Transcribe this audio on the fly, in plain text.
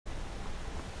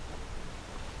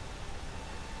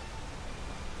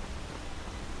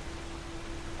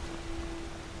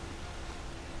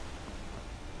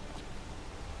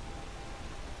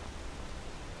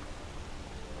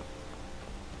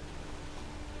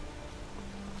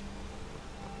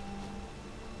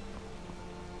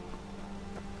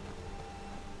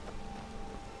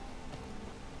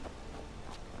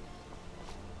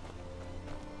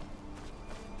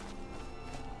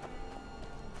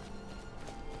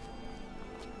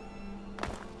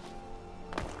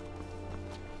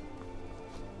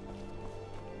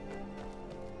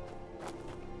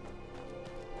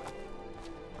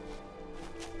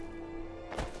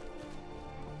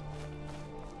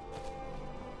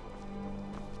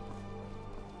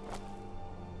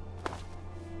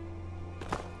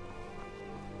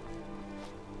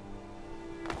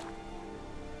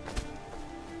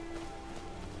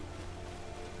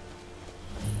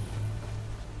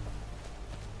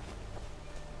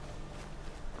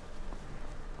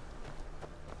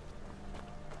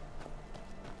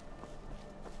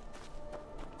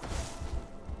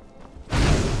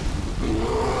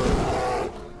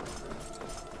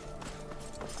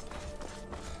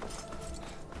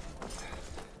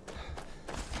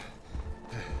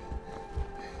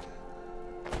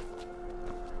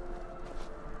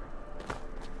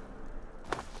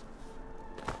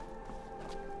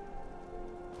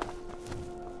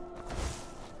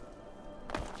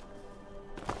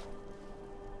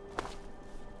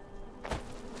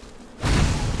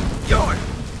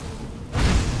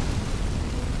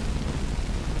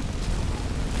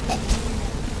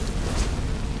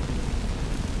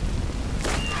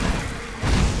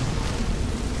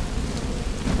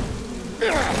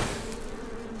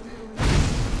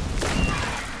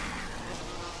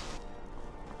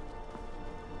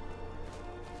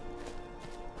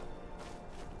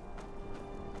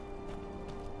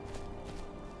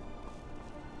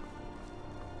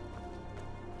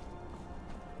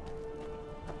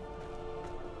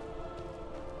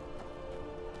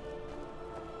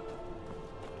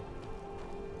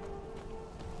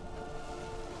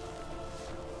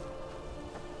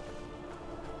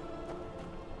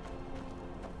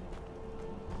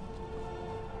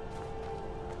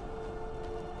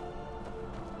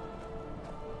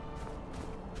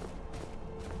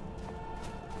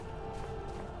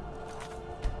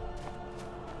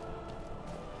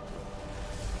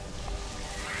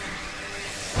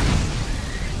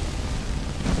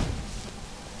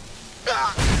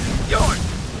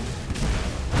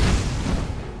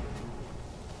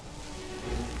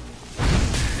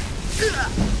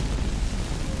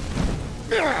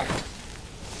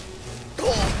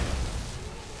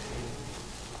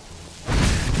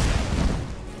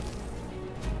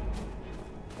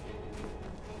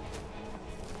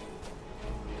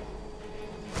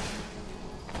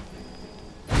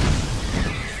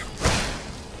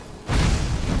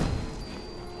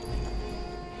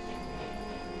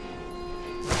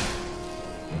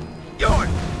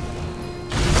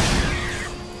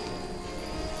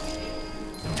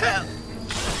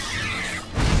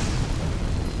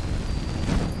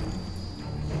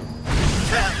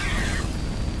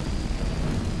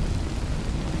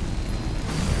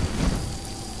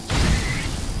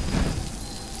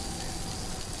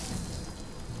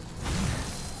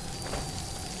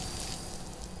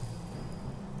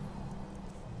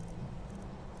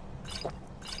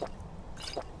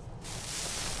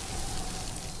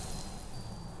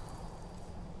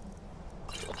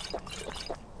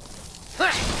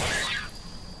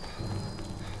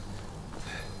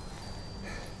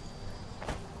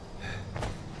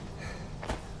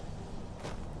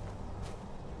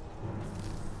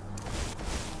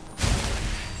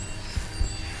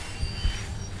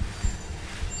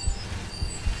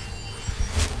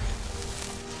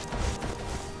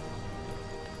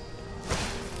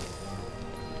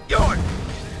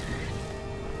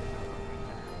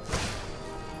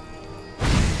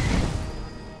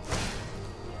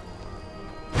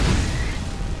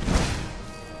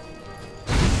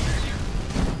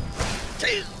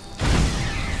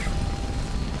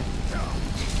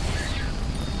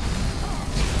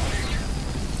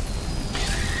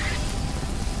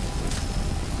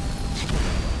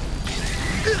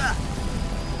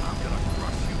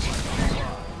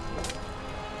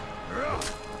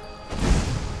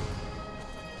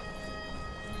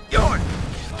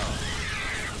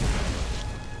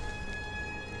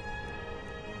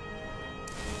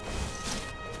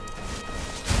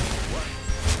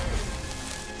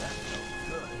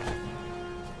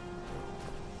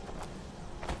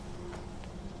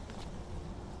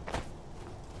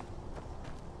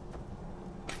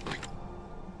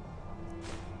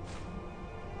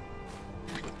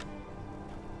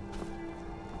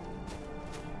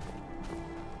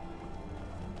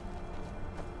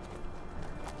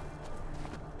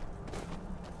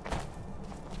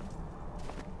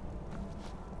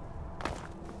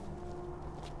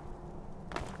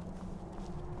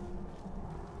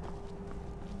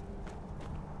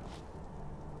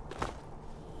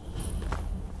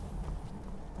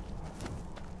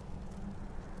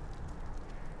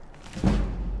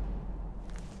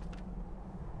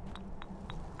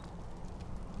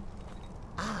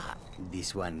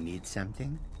This one needs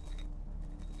something?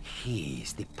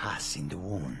 Here's the pus in the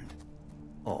wound.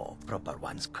 Oh, proper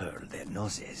ones curl their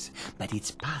noses, but it's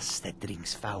pus that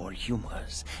drinks foul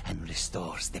humors and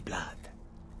restores the blood.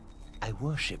 I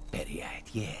worship Periite,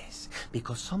 yes,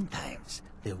 because sometimes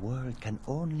the world can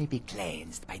only be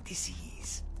cleansed by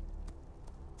disease.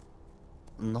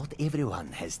 Not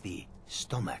everyone has the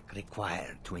stomach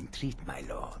required to entreat my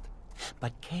lord,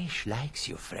 but Kesh likes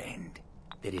you, friend.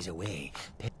 There is a way.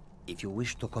 If you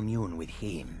wish to commune with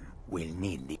him, we'll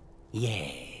need the...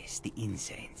 Yes, the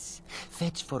incense.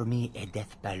 Fetch for me a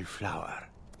deathbell flower,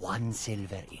 1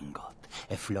 silver ingot,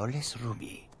 a flawless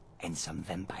ruby, and some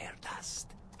vampire dust.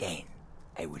 Then,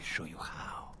 I will show you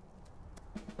how.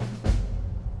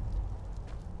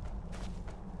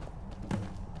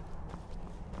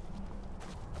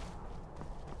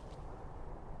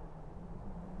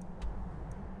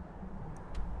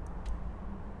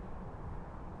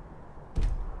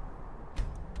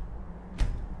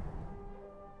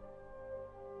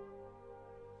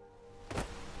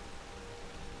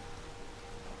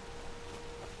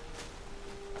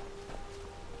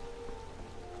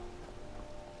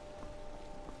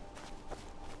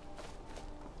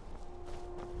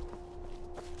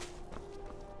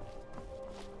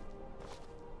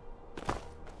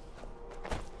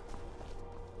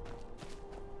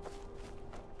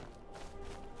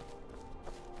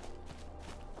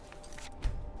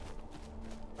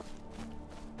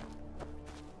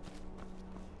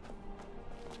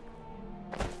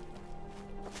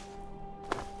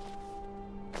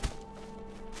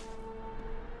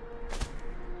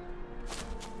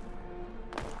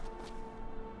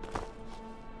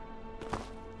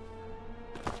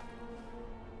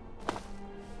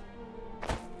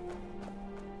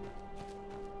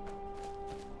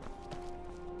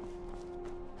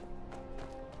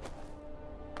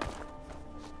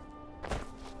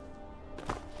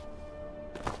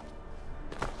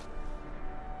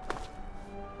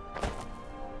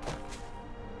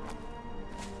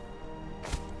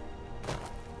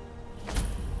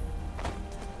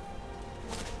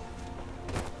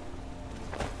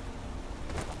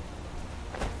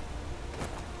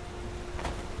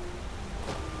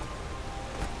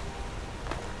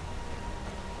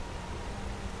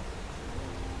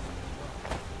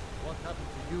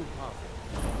 You, powerful.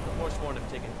 The Forsworn have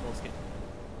taken Polskin.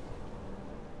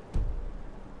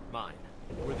 Mine.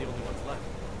 We're the only ones left.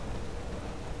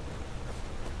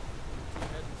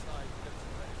 Head inside, get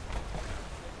some rest.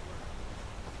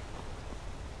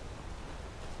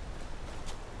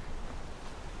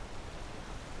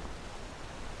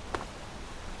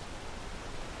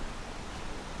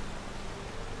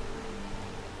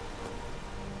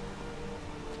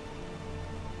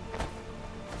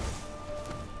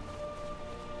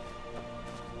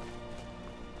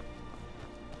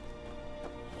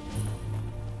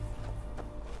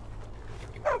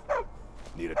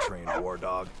 Need a trained war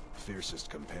dog? Fiercest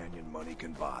companion money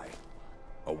can buy.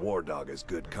 A war dog is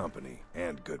good company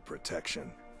and good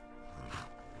protection.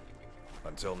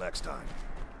 Until next time.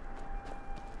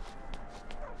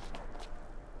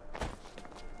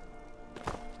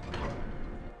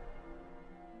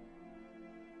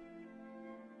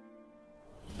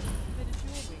 Headed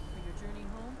your way for your journey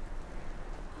home?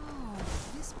 Oh,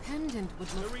 this pendant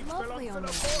would look lovely on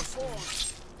your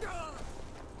face.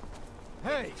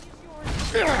 Hey!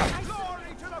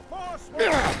 Glory to the Force!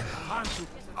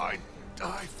 I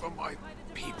die for my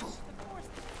people.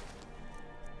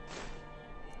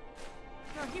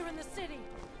 You're here in the city.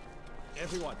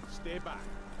 Everyone, stay back.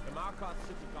 The Markarth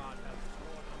City Guard has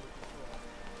sworn under control.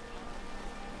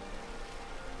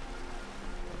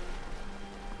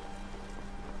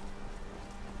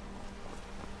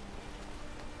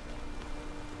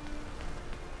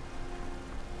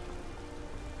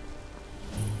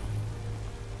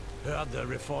 Heard they're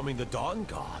reforming the Dawn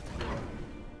Guard.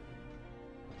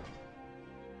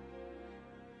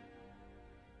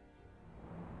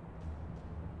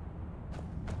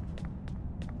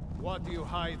 What are you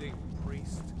hiding,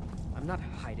 priest? I'm not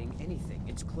hiding anything.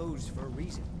 It's closed for a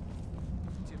reason.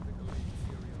 Typical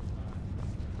Imperial guard.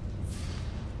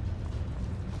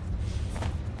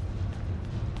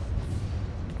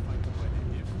 Fight the way they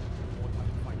live, or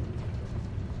fight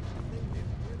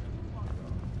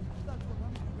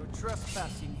You're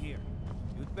trespassing here.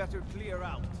 You'd better clear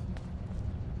out.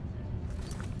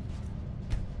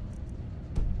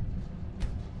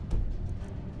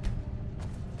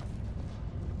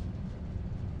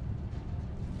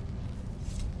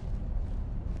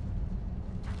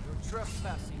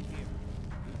 Trespassing here.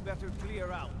 You'd better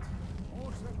clear out.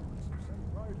 More settlements have sent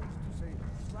riders to say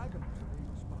dragons are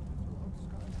being spotted throughout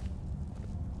Skyrim.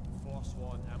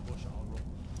 Forsworn ambush our road.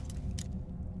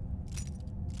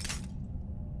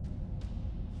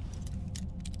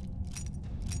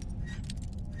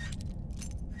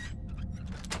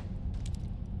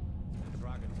 The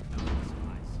dragons are now in the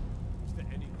skies. Is there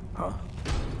anything? Huh?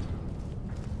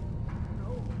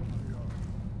 No,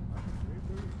 I'm afraid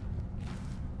there isn't.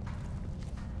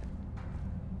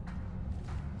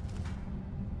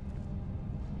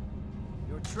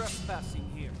 You're trespassing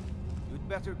here. You'd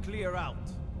better clear out.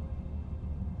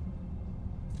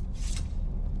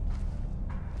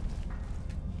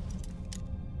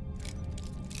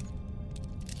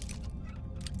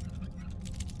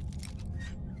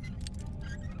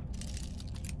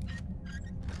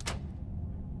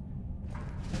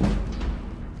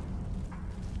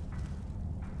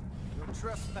 You're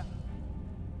trespassing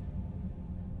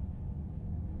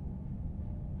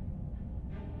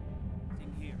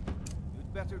here.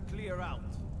 You'd better clear out.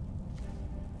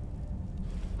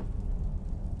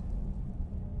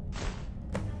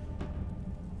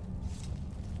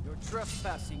 You're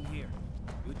trespassing here.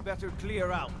 You'd better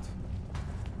clear out.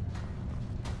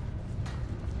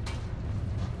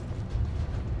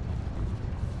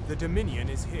 The Dominion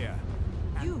is here.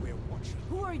 And You! we're watching.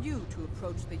 Who are you to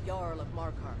approach the Jarl of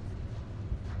Markarth?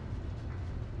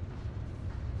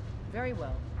 Very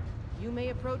well. You may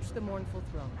approach the mournful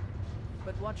throne,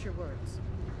 but watch your words.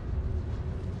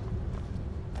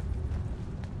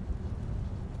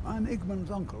 I'm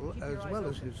Igmund's uncle, Keep as your eyes well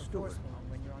as open his for steward. Forsworn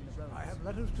when you're on the road. I have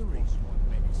letters to read.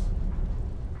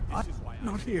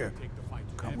 Not here.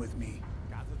 Come with me.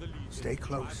 Stay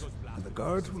close, and the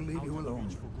guards will leave you alone.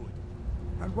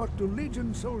 And what do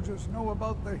Legion soldiers know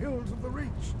about the hills of the Reach,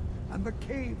 and the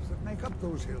caves that make up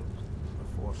those hills?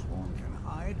 The Forsworn can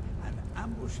hide and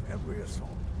ambush every assault.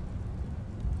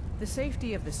 The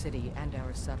safety of the city and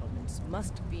our settlements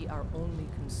must be our only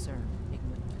concern,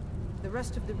 Igmund. The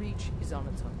rest of the Reach is on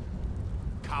its own.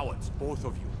 Cowards, both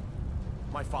of you.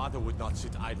 My father would not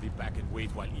sit idly back and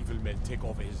wait while evil men take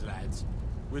over his lands.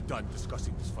 We're done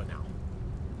discussing this for now.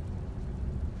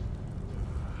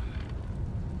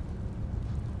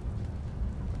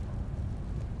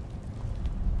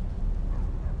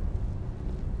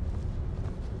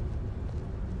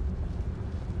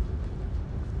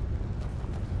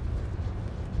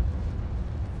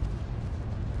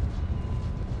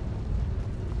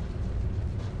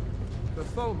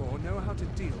 Tholmor know how to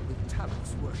deal with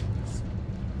Talos worshippers.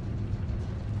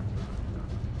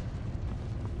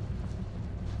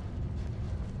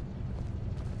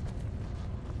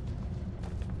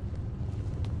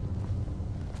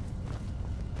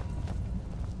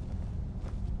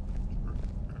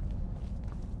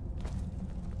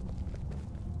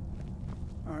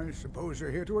 I suppose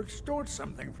you're here to extort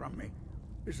something from me.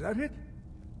 Is that it?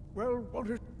 Well, what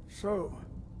is... So,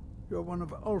 you're one of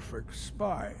Ulfric's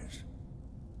spies.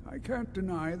 I can't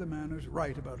deny the man is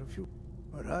right about a few...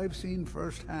 But I've seen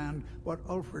firsthand what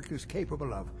Ulfric is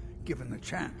capable of, given the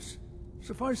chance.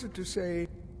 Suffice it to say,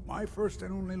 my first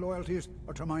and only loyalties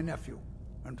are to my nephew,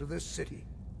 and to this city.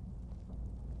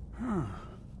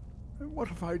 What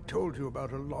if I told you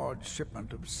about a large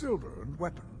shipment of silver and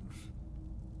weapons?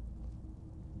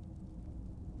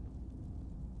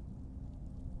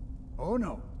 Oh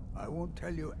no, I won't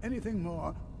tell you anything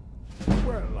more.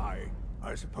 Well,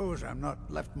 I suppose I'm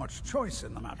not left much choice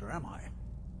in the matter, am I?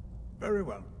 Very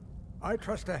well. I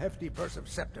trust a hefty purse of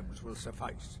septims will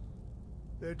suffice.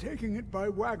 They're taking it by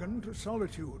wagon to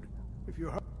Solitude. If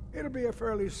you it'll be a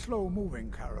fairly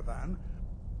slow-moving caravan.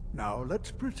 Now, let's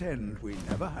pretend we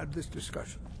never had this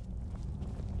discussion.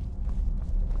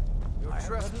 You're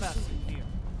trespassing here.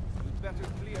 You'd better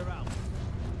clear out.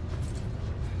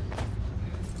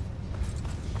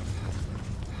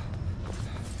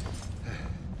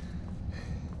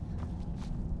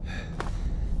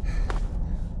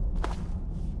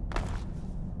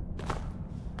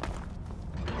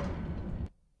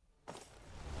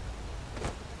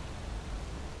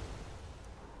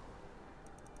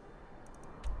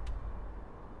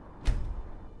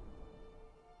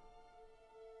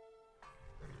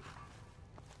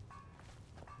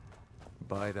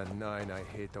 By the nine, I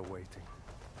hate the waiting.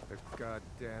 The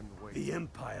goddamn waiting. The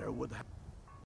Empire would have...